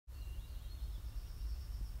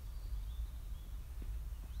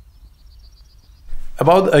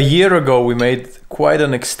About a year ago, we made quite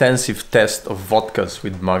an extensive test of vodkas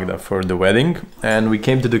with Magda for the wedding, and we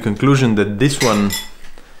came to the conclusion that this one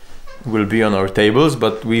will be on our tables,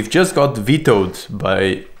 but we've just got vetoed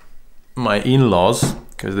by my in-laws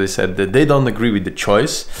because they said that they don't agree with the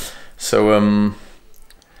choice. So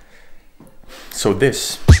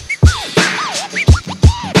this.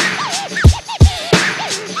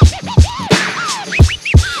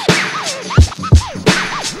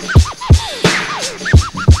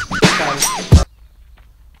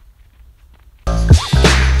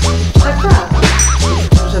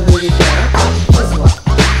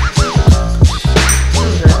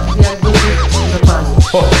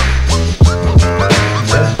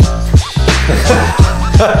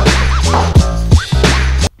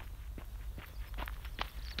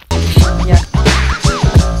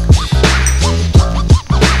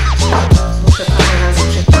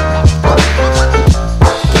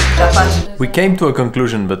 We came to a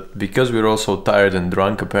conclusion, but because we're all so tired and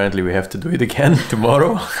drunk, apparently we have to do it again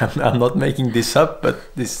tomorrow. I'm not making this up,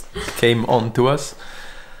 but this came on to us.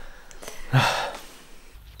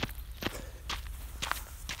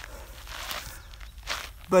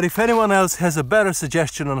 But if anyone else has a better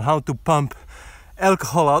suggestion on how to pump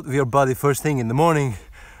alcohol out of your body first thing in the morning,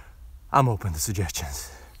 I'm open to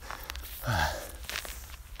suggestions.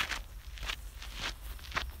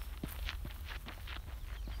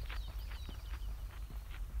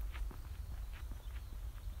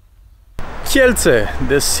 Kielce,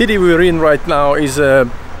 the city we're in right now, is a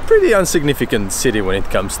pretty insignificant city when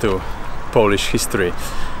it comes to Polish history.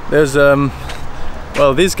 There's,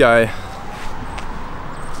 well, this guy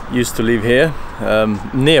used to live here,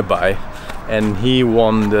 nearby, and he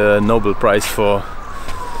won the Nobel Prize for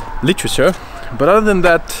Literature. But other than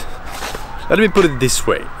that, let me put it this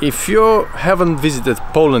way. If you haven't visited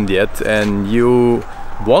Poland yet and you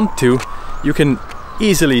want to, you can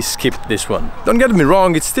easily skip this one. Don't get me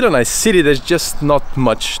wrong, it's still a nice city, there's just not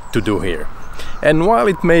much to do here. And while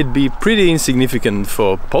it may be pretty insignificant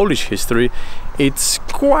for Polish history, it's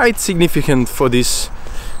quite significant for this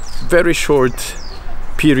very short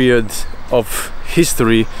period of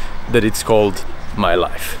history that it's called my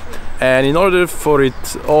life. And in order for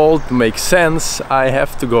it all to make sense, I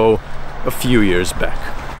have to go a few years back.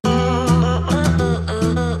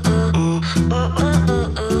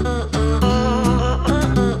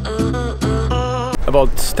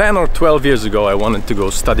 About 10 or 12 years ago, I wanted to go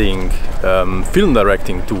studying film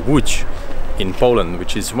directing to Łódź in Poland,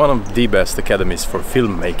 which is one of the best academies for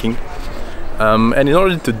filmmaking. And in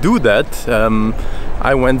order to do that,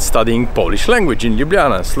 I went studying Polish language in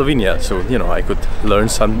Ljubljana, Slovenia. So, you know, I could learn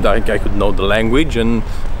some, I could know the language, and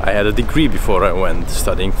I had a degree before I went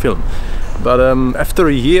studying film. But after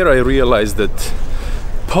a year, I realized that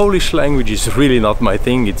Polish language is really not my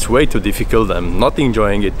thing. It's way too difficult. I'm not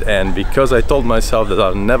enjoying it, and because I told myself that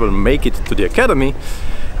I'll never make it to the academy,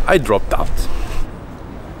 I dropped out.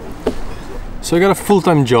 So I got a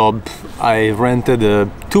full-time job. I rented a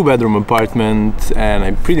 2-bedroom apartment, and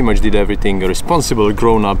I pretty much did everything a responsible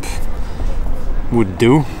grown-up would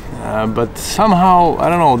do. But somehow, I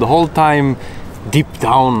don't know, the whole time deep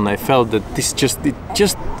down I felt that it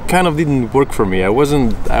just kind of didn't work for me. I was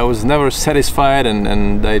never satisfied,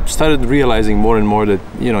 and I started realizing more and more that,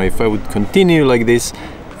 you know, if I would continue like this,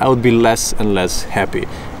 I would be less and less happy,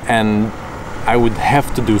 and I would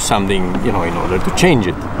have to do something, you know, in order to change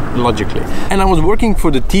it, logically. And I was working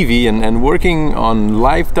for the TV, and working on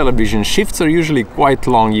live television, shifts are usually quite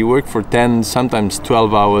long. You work for 10, sometimes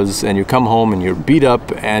 12 hours, and you come home and you're beat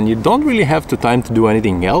up, and you don't really have the time to do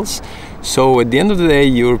anything else. So at the end of the day,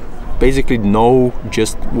 you basically know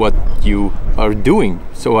just what you are doing.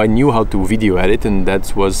 So I knew how to video edit, and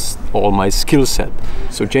that was all my skill set.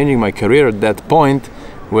 So changing my career at that point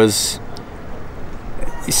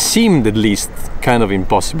seemed at least kind of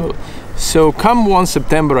impossible. So come 1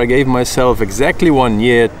 September, I gave myself exactly 1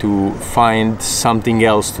 year to find something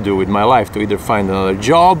else to do with my life, to either find another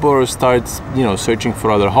job or start, you know, searching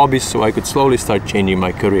for other hobbies, so I could slowly start changing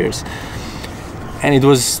my careers. And it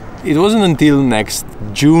wasn't until next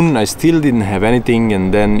June I still didn't have anything,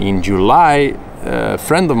 and then in July a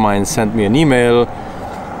friend of mine sent me an email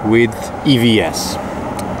with EVS,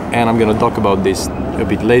 and I'm gonna talk about this a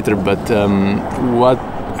bit later, but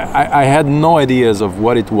I had no ideas of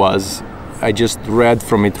what it was. I just read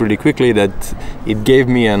from it really quickly that it gave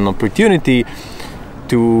me an opportunity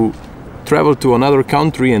to travel to another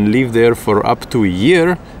country and live there for up to a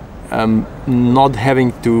year, not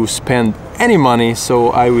having to spend any money, so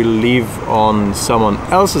I will live on someone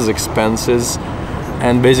else's expenses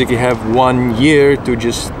and basically have 1 year to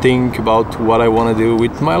just think about what I want to do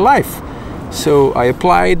with my life. So I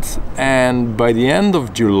applied, and by the end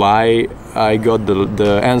of July I got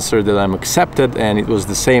the answer that I'm accepted, and it was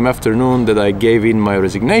the same afternoon that I gave in my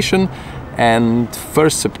resignation, and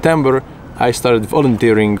 1st September I started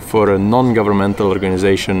volunteering for a non-governmental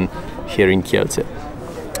organization here in Kielce.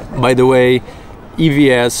 By the way,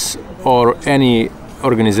 EVS or any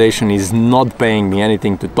organization is not paying me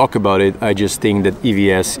anything to talk about it. I just think that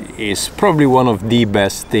EVS is probably one of the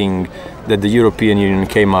best things that the European Union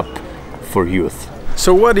came up for youth.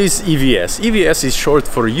 So what is EVS? EVS is short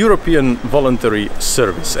for European Voluntary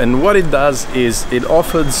Service, and what it does is it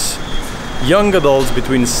offers young adults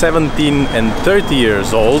between 17 and 30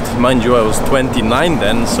 years old. Mind you, I was 29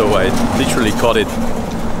 then, so I literally caught it,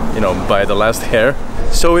 by the last hair.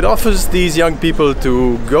 So it offers these young people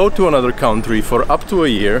to go to another country for up to a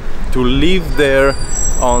year, to live there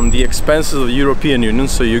on the expenses of the European Union,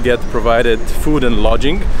 so you get provided food and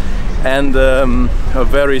lodging, and a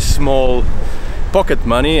very small pocket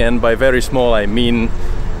money, and by very small I mean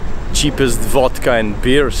cheapest vodka and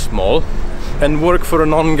beer small, and work for a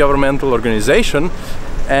non-governmental organization,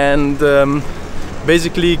 and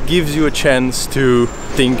basically gives you a chance to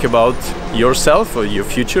think about yourself or your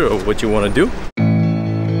future or what you want to do.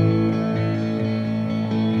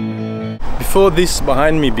 Before this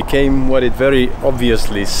behind me became what it very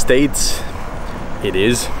obviously states it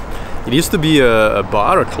is, it used to be a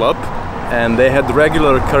bar, a club, and they had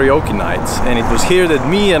regular karaoke nights, and it was here that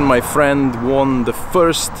me and my friend won the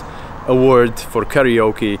first award for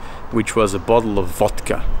karaoke, which was a bottle of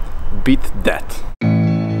vodka. Beat that.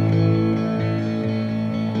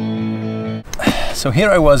 So here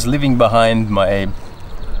I was living behind my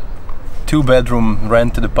 2-bedroom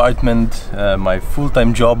rented apartment, my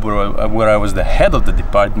full-time job where I was the head of the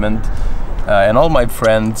department, and all my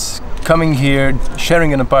friends coming here,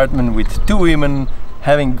 sharing an apartment with 2 women,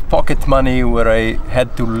 having pocket money where I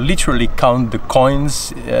had to literally count the coins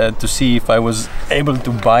to see if I was able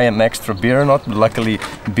to buy an extra beer or not. But luckily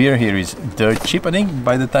beer here is dirt cheap. I think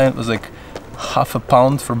by the time it was like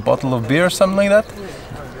 £0.50 for a bottle of beer or something like that.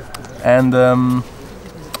 And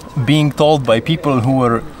being told by people who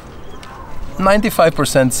were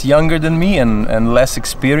 95% younger than me and less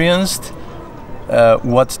experienced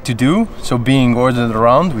what to do, so being ordered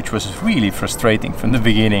around, which was really frustrating from the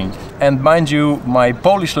beginning. And mind you, my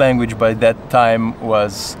Polish language by that time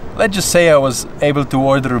was, let's just say I was able to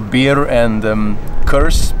order a beer and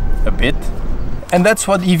curse a bit. And that's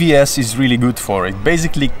what EVS is really good for. It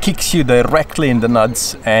basically kicks you directly in the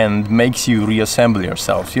nuts and makes you reassemble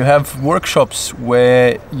yourself. You have workshops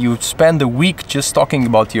where you spend a week just talking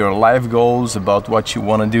about your life goals, about what you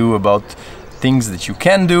want to do, about things that you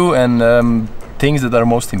can do, and things that are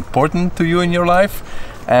most important to you in your life.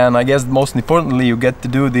 And I guess most importantly, you get to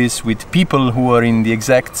do this with people who are in the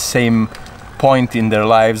exact same point in their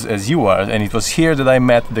lives as you are. And it was here that I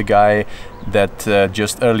met the guy that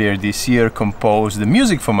just earlier this year composed the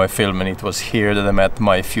music for my film, and it was here that I met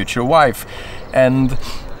my future wife. And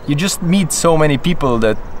you just meet so many people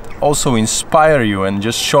that also inspire you and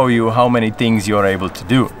just show you how many things you are able to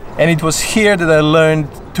do. And it was here that I learned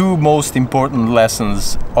 2 most important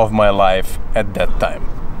lessons of my life at that time.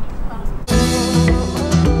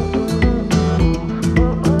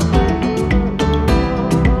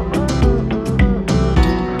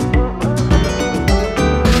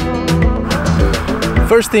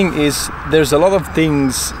 First thing is, there's a lot of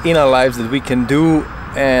things in our lives that we can do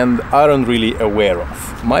and aren't really aware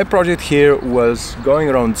of. My project here was going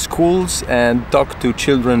around schools and talk to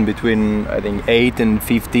children between, I think, 8 and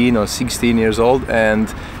 15 or 16 years old,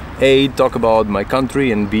 and A, talk about my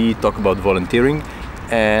country, and B, talk about volunteering.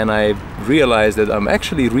 And I realized that I'm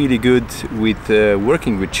actually really good with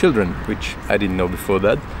working with children, which I didn't know before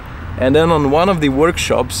that. And then on one of the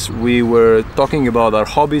workshops we were talking about our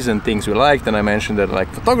hobbies and things we liked, and I mentioned that I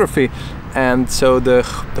like photography. And so the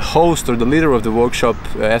host or the leader of the workshop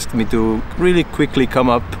asked me to really quickly come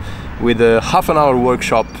up with a half-an-hour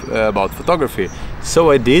workshop about photography. So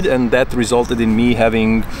I did, and that resulted in me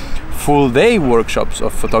having full-day workshops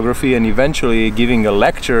of photography and eventually giving a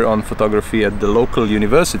lecture on photography at the local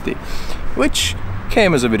university, which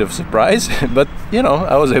came as a bit of a surprise, but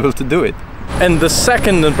I was able to do it. And the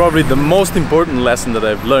second and probably the most important lesson that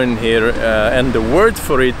I've learned here, and the word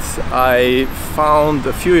for it I found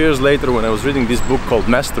a few years later when I was reading this book called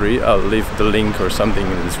Mastery. I'll leave the link or something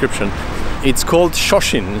in the description. It's called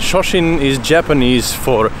Shoshin. Shoshin is Japanese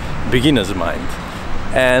for beginner's mind.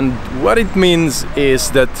 And what it means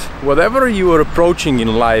is that whatever you are approaching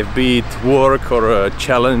in life, be it work or a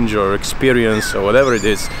challenge or experience or whatever it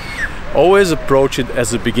is, always approach it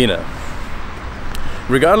as a beginner.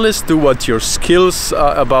 regardless to what your skills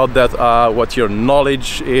about that are, what your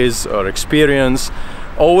knowledge is or experience,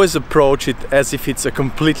 always approach it as if it's a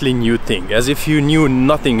completely new thing, as if you knew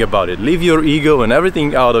nothing about it. Leave your ego and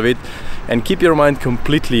everything out of it and keep your mind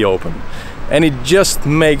completely open. And it just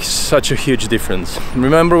makes such a huge difference.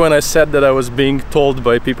 Remember when I said that I was being told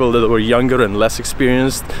by people that were younger and less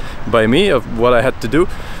experienced by me of what I had to do?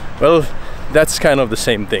 Well, that's kind of the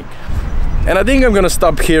same thing. And I think I'm gonna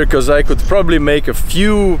stop here because I could probably make a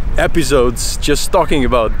few episodes just talking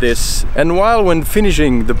about this. And while when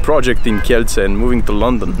finishing the project in Kielce and moving to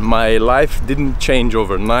London, my life didn't change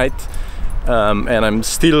overnight, and I'm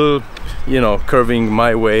still, you know, curving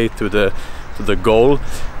my way to the goal.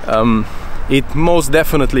 It most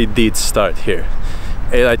definitely did start here.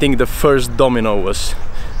 And I think the first domino was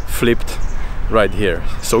flipped right here.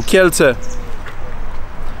 So Kielce,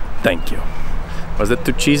 thank you. Was that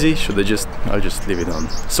too cheesy? I'll just leave it on.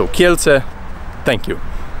 So Kielce, thank you.